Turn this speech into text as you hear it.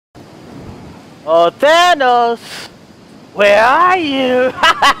Oh, Thanos! Where are you?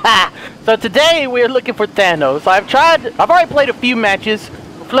 So today we're looking for Thanos. I've already played a few matches.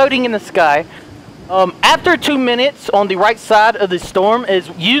 We're floating in the sky. After 2 minutes on the right side of the storm is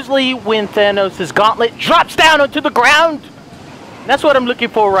usually when Thanos' gauntlet drops down onto the ground. That's what I'm looking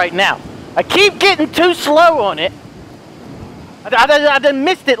for right now. I keep getting too slow on it. I done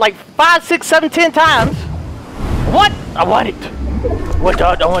missed it like 5, 6, 7, 10 times. What? I want it. I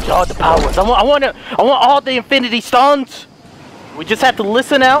want all the powers. I want all the Infinity Stones. We just have to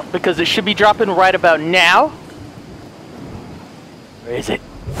listen out because it should be dropping right about now. Where is it?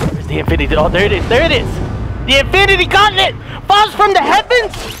 Where's the Infinity? Oh, there it is. There it is. The Infinity Gauntlet falls from the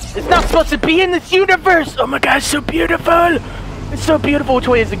heavens. It's not supposed to be in this universe. Oh my God, it's so beautiful. It's so beautiful. Which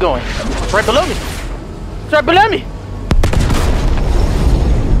way is it going? It's right below me. It's right below me.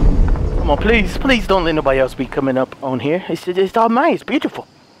 Come on, please, please don't let nobody else be coming up on here. It's all mine. It's beautiful.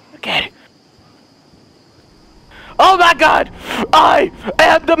 Look at it. Oh my God! I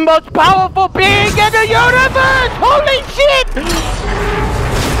am the most powerful being in the universe! Holy shit!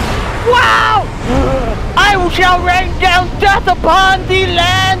 Wow! I shall rain down death upon the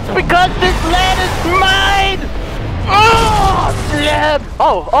lands because this land is mine! Oh, slam!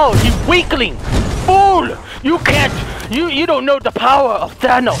 Oh, you weakling! Fool! You can't... You don't know the power of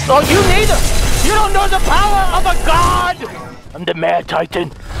Thanos. Oh, you neither! You don't know the power of a god! I'm the Mad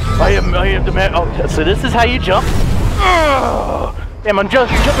Titan. I am the Mad... Oh, so this is how you jump? Damn, I'm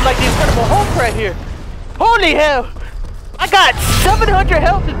jumping like the Incredible Hulk right here. Holy hell! I got 700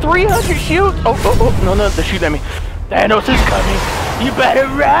 health and 300 shields. Oh, no, they're shooting at me. Thanos is coming. You better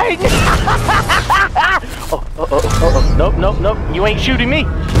run! Nope. You ain't shooting me.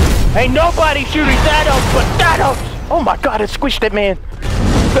 Ain't nobody shooting Thanos but Thanos! Oh my God, it squished that man.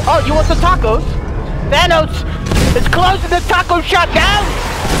 Oh, you want some tacos? Thanos is closing the taco shop down!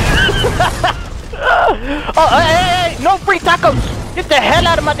 Oh, hey, no free tacos! Get the hell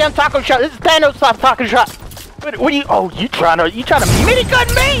out of my damn taco shop! This is Thanos' taco shop! What are you? Oh, you trying to minigun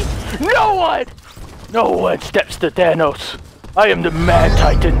me? No one steps to Thanos. I am the Mad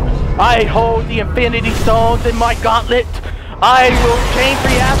Titan. I hold the Infinity Stones in my gauntlet. I will change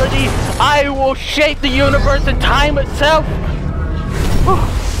reality. I will shape the universe and time itself. Whew.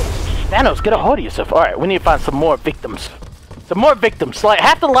 Thanos, get a hold of yourself. Alright, we need to find some more victims. Like,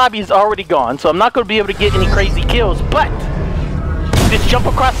 half the lobby is already gone, so I'm not going to be able to get any crazy kills, but just jump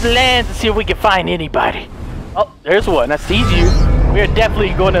across the lands and see if we can find anybody. Oh, there's one. I see you. We are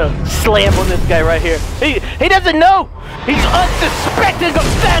definitely going to slam on this guy right here. He doesn't know. He's unsuspecting of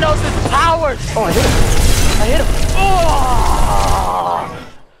Thanos' powers. Oh, I hit him. Oh!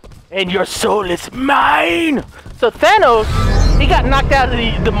 And your soul is mine. So Thanos, he got knocked out of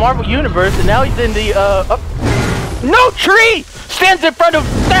the Marvel Universe, and now he's in the, No tree stands in front of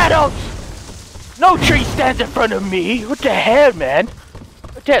Thanos! No tree stands in front of me! What the hell, man?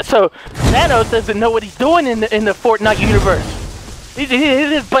 So, Thanos doesn't know what he's doing in the Fortnite universe. He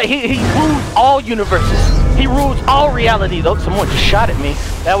rules all universes. He rules all realities. Oh, someone just shot at me.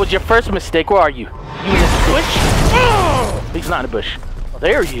 That was your first mistake. Where are you? You in this bush? Oh! He's not in the bush. Oh,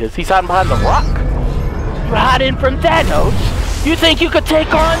 there he is. He's hiding behind the rock. You hiding from Thanos? You think you could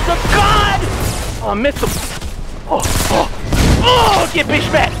take on the god? Oh, I missed him. Oh, get bitch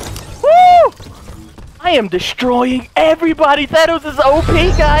back! Woo! I am destroying everybody. Thanos is OP,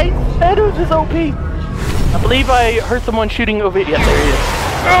 guys. Thanos is OP. I believe I heard someone shooting over. Yes, there he is.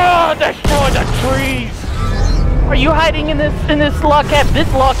 Oh, destroy the trees! Are you hiding in this log cabin?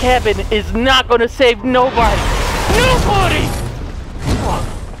 This log cabin is not gonna save nobody. Nobody!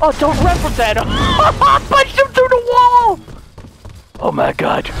 Oh, don't run from Thanos! I punched him through the wall! Oh my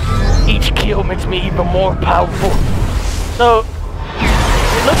God. Each kill makes me even more powerful. So,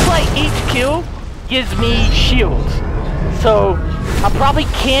 it looks like each kill gives me shields. So, I probably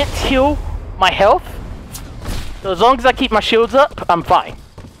can't heal my health. So as long as I keep my shields up, I'm fine.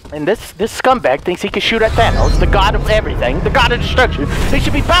 And this scumbag thinks he can shoot at Thanos, the god of everything, the god of destruction. He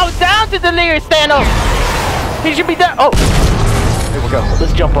should be bowed down to the nearest Thanos! He should be down. Oh! Here we go.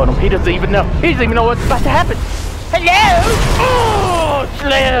 Let's jump on him. He doesn't even know. He doesn't even know what's about to happen. Hello! Oh,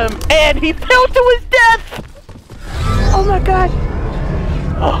 slam! And he fell to his death! Oh my God!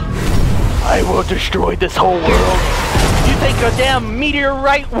 Oh, I will destroy this whole world. You think a damn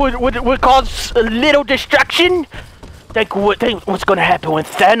meteorite would cause a little destruction? Think what's gonna happen when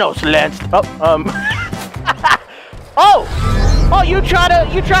Thanos lands? Oh, you try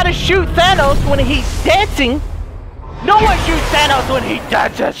to shoot Thanos when he's dancing. No one shoots Thanos when he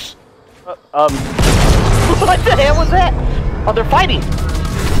dances. What the hell was that? Oh, they're fighting.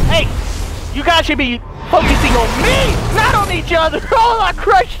 Hey, you guys should be focusing on me, not on each other. Oh, I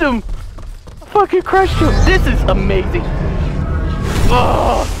crushed him. fucking crushed him. This is amazing.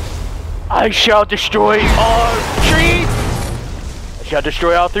 Oh, I shall destroy all trees. I shall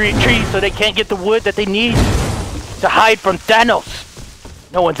destroy all 3 trees so they can't get the wood that they need to hide from Thanos.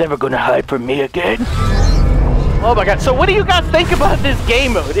 No one's ever gonna hide from me again. Oh my god. So what do you guys think about this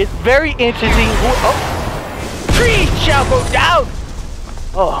game mode? It's very interesting. Oh, trees shall go down.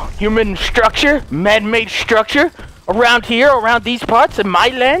 Oh, human structure, man-made structure around here, around these parts in my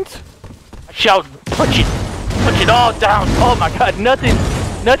land. I shall punch it all down. Oh my god,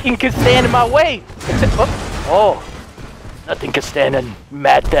 nothing can stand in my way. Except, oh, nothing can stand in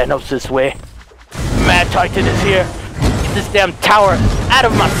Mad Thanos' way. Mad Titan is here. Get this damn tower out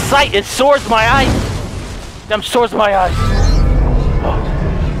of my sight. It sores my eyes. Damn sores my eyes.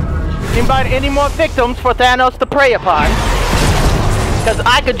 Oh. Anybody, any more victims for Thanos to prey upon? Because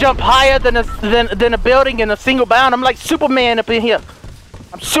I could jump higher than a building in a single bound. I'm like Superman up in here.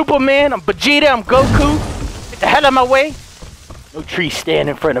 I'm Superman, I'm Vegeta, I'm Goku. Get the hell out of my way. No tree stand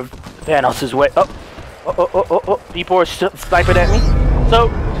in front of Thanos' way. Oh. People are sniping at me. So,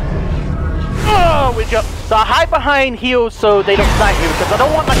 we jump. So I hide behind heels so they don't snipe me because I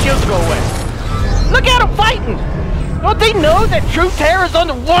don't want my shields to go away. Look at them fighting. Don't they know that true terror is on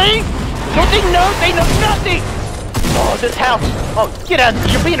the way? Don't they know? They know nothing. Oh, this house. Oh, get out.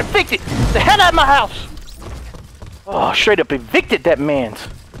 You're being evicted. Get the hell out of my house. Oh, straight up evicted that man.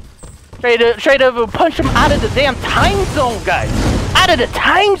 Straight up punch him out of the damn time zone, guys. Out of the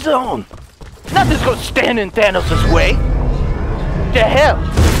time zone. Nothing's gonna stand in Thanos' way. The hell.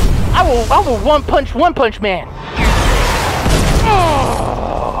 I will one punch man.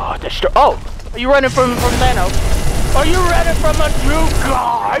 Oh, destroy. Oh, are you running from Thanos? Are you running from a true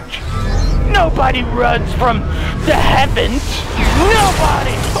god? Nobody runs from the heavens.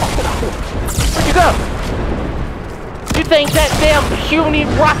 Nobody. Where'd you go? You think that damn puny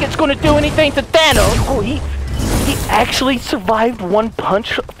rocket's gonna do anything to Thanos? Oh, he actually survived one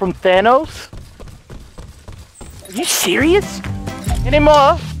punch from Thanos? Are you serious? Any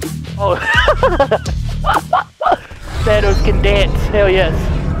more? Oh. Thanos can dance. Hell yes.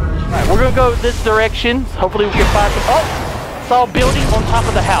 Alright, we're gonna go this direction. Hopefully we can find some. Oh! Saw a building on top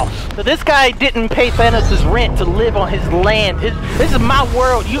of the house. So this guy didn't pay Thanos' rent to live on his land. This is my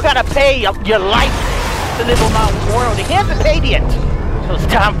world. You gotta pay your life to live on my world. He hasn't paid yet. So it's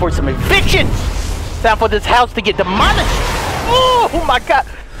time for some evictions. It's time for this house to get demolished. Oh my god.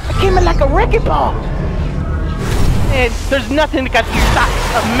 I came in like a wrecking ball. And there's nothing that can stop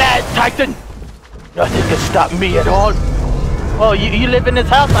a Mad Titan. Nothing can stop me at all. Oh, you live in this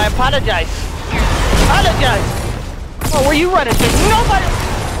house? I apologize. Apologize. Oh, where you running to? Nobody!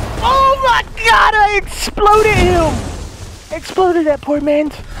 Oh my god, I exploded him! Exploded that poor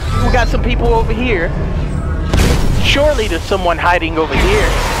man. We got some people over here. Surely there's someone hiding over here.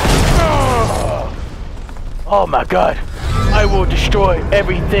 Oh my god. I will destroy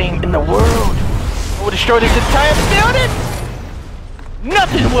everything in the world. I will destroy this entire building!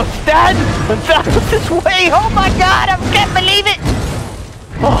 Nothing will stand this way! Oh my god, I can't believe it!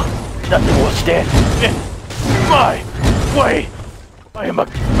 Oh, nothing will stand in my way! I am a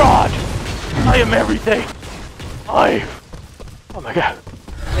god! I am everything! Oh my god.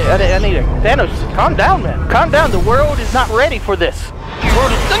 Hey, I need to... Thanos, calm down, man. Calm down. The world is not ready for this. The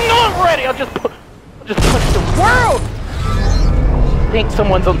world is not ready! I'll just punch the world! I think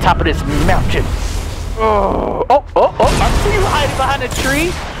someone's on top of this mountain. Oh, I see you hiding behind a tree.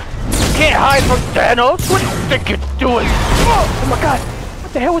 You can't hide from Thanos. What do you think you're doing? Oh my god.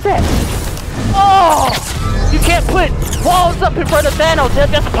 What the hell was that? Oh! You can't put walls up in front of Thanos. He'll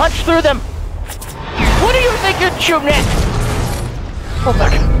just punch through them. What do you think you're shooting at? Oh my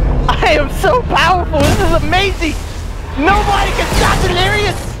god. I am so powerful. This is amazing. Nobody can stop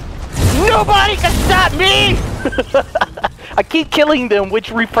Delirious. Nobody can stop me. I keep killing them,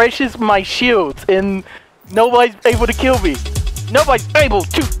 which refreshes my shields, and nobody's able to kill me. Nobody's able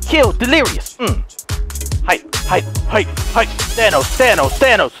to kill Delirious. Hype.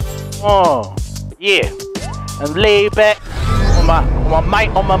 Thanos. Oh, yeah. And lay back on my might,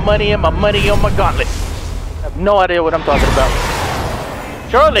 on my money, and my money on my gauntlet. I have no idea what I'm talking about.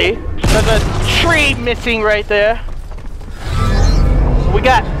 Surely, there's a tree missing right there. We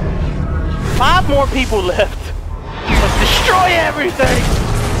got 5 more people left. Let's destroy everything.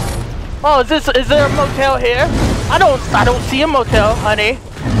 Oh, is there a motel here? I don't see a motel, honey.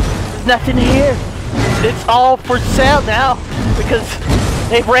 There's nothing here. It's all for sale now because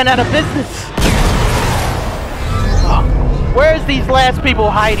they ran out of business. Oh, where's these last people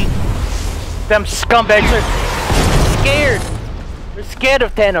hiding? Them scumbags are scared. They're scared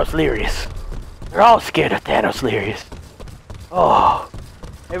of Thanos Delirious. They're all scared of Thanos Delirious. Oh,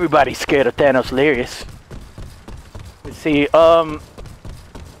 Everybody's scared of Thanos hilarious. Let's see,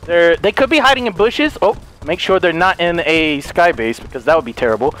 they could be hiding in bushes. Oh, make sure they're not in a sky base because that would be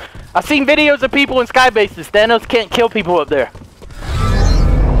terrible. I've seen videos of people in sky bases. Thanos can't kill people up there.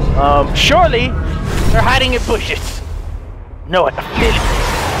 Surely they're hiding in bushes. No,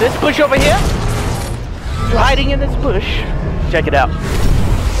 this bush over here? You hiding in this bush? Check it out.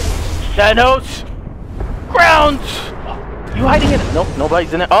 Thanos! Ground! You hiding in it? Nope,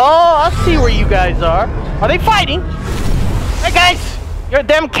 nobody's in it. Oh, I see where you guys are. Are they fighting? Hey guys! Your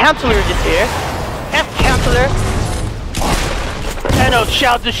damn counselor is here. Counselor. Thanos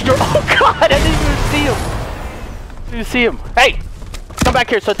shall destroy. Oh god, I didn't even see him. Didn't see him. Hey! Come back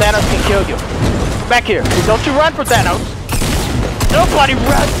here so Thanos can kill you. Come back here. Don't you run for Thanos. Nobody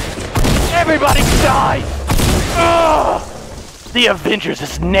runs. Everybody dies. Ugh. The Avengers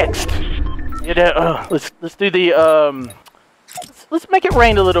is next. Let's do the let's make it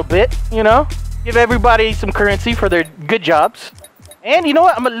rain a little bit, you know? Give everybody some currency for their good jobs. And you know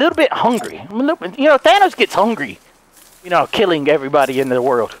what? I'm a little bit hungry. You know, Thanos gets hungry. You know, killing everybody in the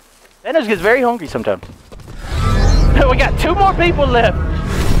world. Thanos gets very hungry sometimes. We got 2 more people left.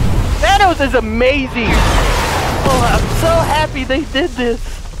 Thanos is amazing. Oh, I'm so happy they did this.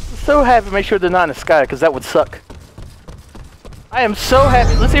 I'm so happy. Make sure they're not in the sky, because that would suck. I am so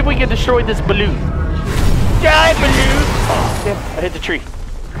happy. Let's see if we can destroy this balloon. Die, balloon! Oh, damn, I hit the tree.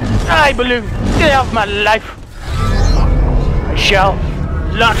 Die, balloon! Get out of my life! I shall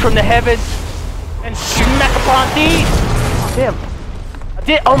launch from the heavens and smack upon thee! Oh, damn. I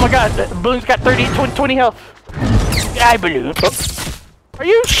did. Oh my god, the balloon's got 20 health. Die, balloon. Oh. Are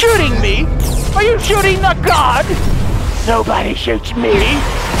you shooting me? Are you shooting the god? Nobody shoots me.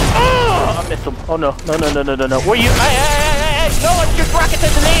 Oh, I missed him. Oh no. No. Where you? Hey, no one shoots rockets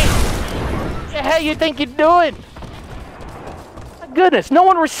at the knee. What the hell you think you're doing? My goodness, no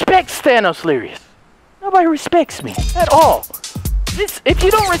one respects Thanos Lyrius. Nobody respects me at all. If you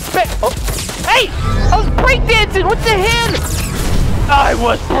don't respect... Oh, hey! I was breakdancing! What the hell? I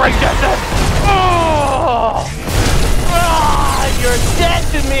was breakdancing! Oh! Oh, you're dead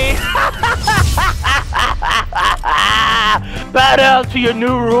to me! Bow down to your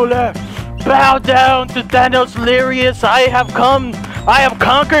new ruler! Bow down to Thanos Lyrius! I have come! I have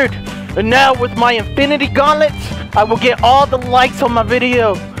conquered! And now with my infinity gauntlets, I will get all the likes on my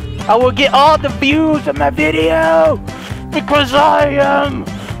video! I will get all the views on my video! Because I am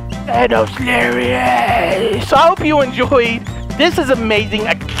Thanos Lyrius! So I hope you enjoyed. This is amazing.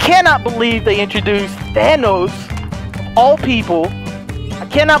 I cannot believe they introduced Thanos, of all people. I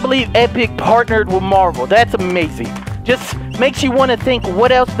cannot believe Epic partnered with Marvel. That's amazing. Just makes you want to think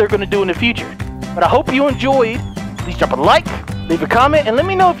what else they're going to do in the future. But I hope you enjoyed. Please drop a like, leave a comment, and let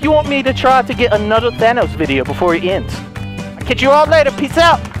me know if you want me to try to get another Thanos video before it ends. I'll catch you all later. Peace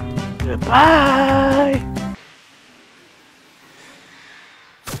out. Goodbye.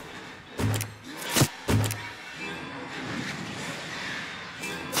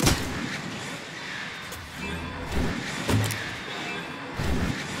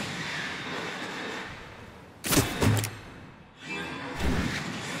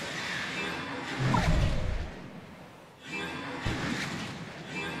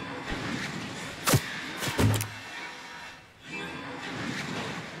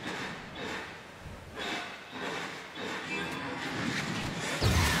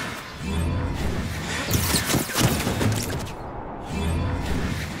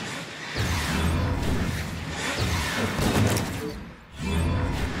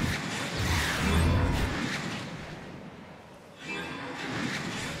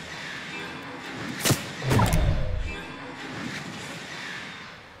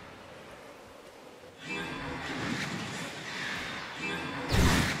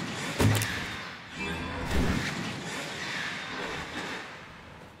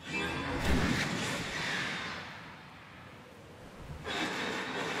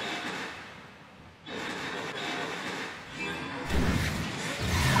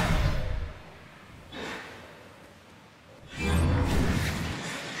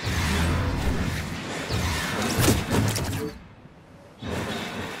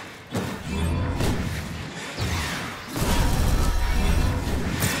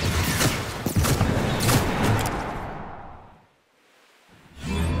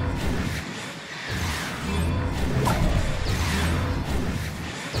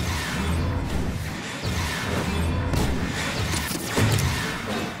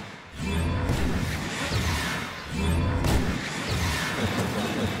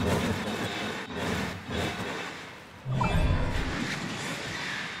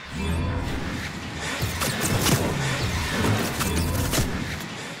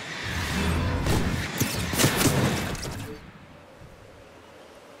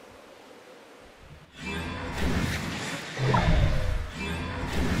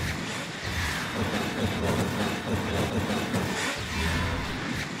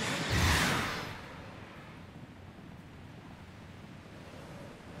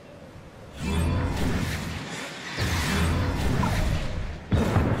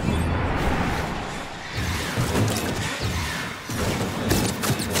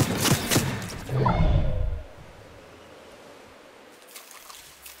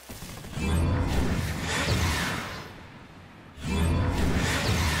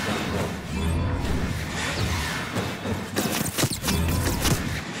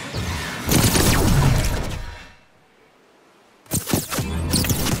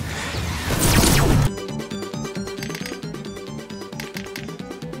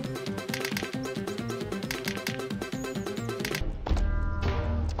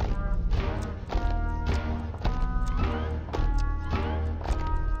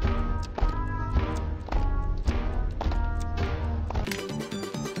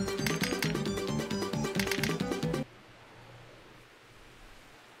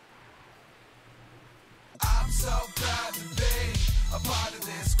 a part of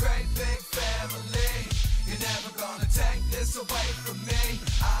this great big family. You're never gonna take this away from me.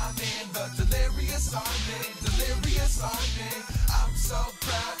 I'm in the delirious army, delirious army. I'm so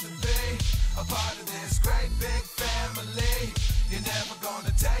proud to be a part of this great big family. You're never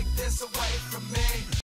gonna take this away from me.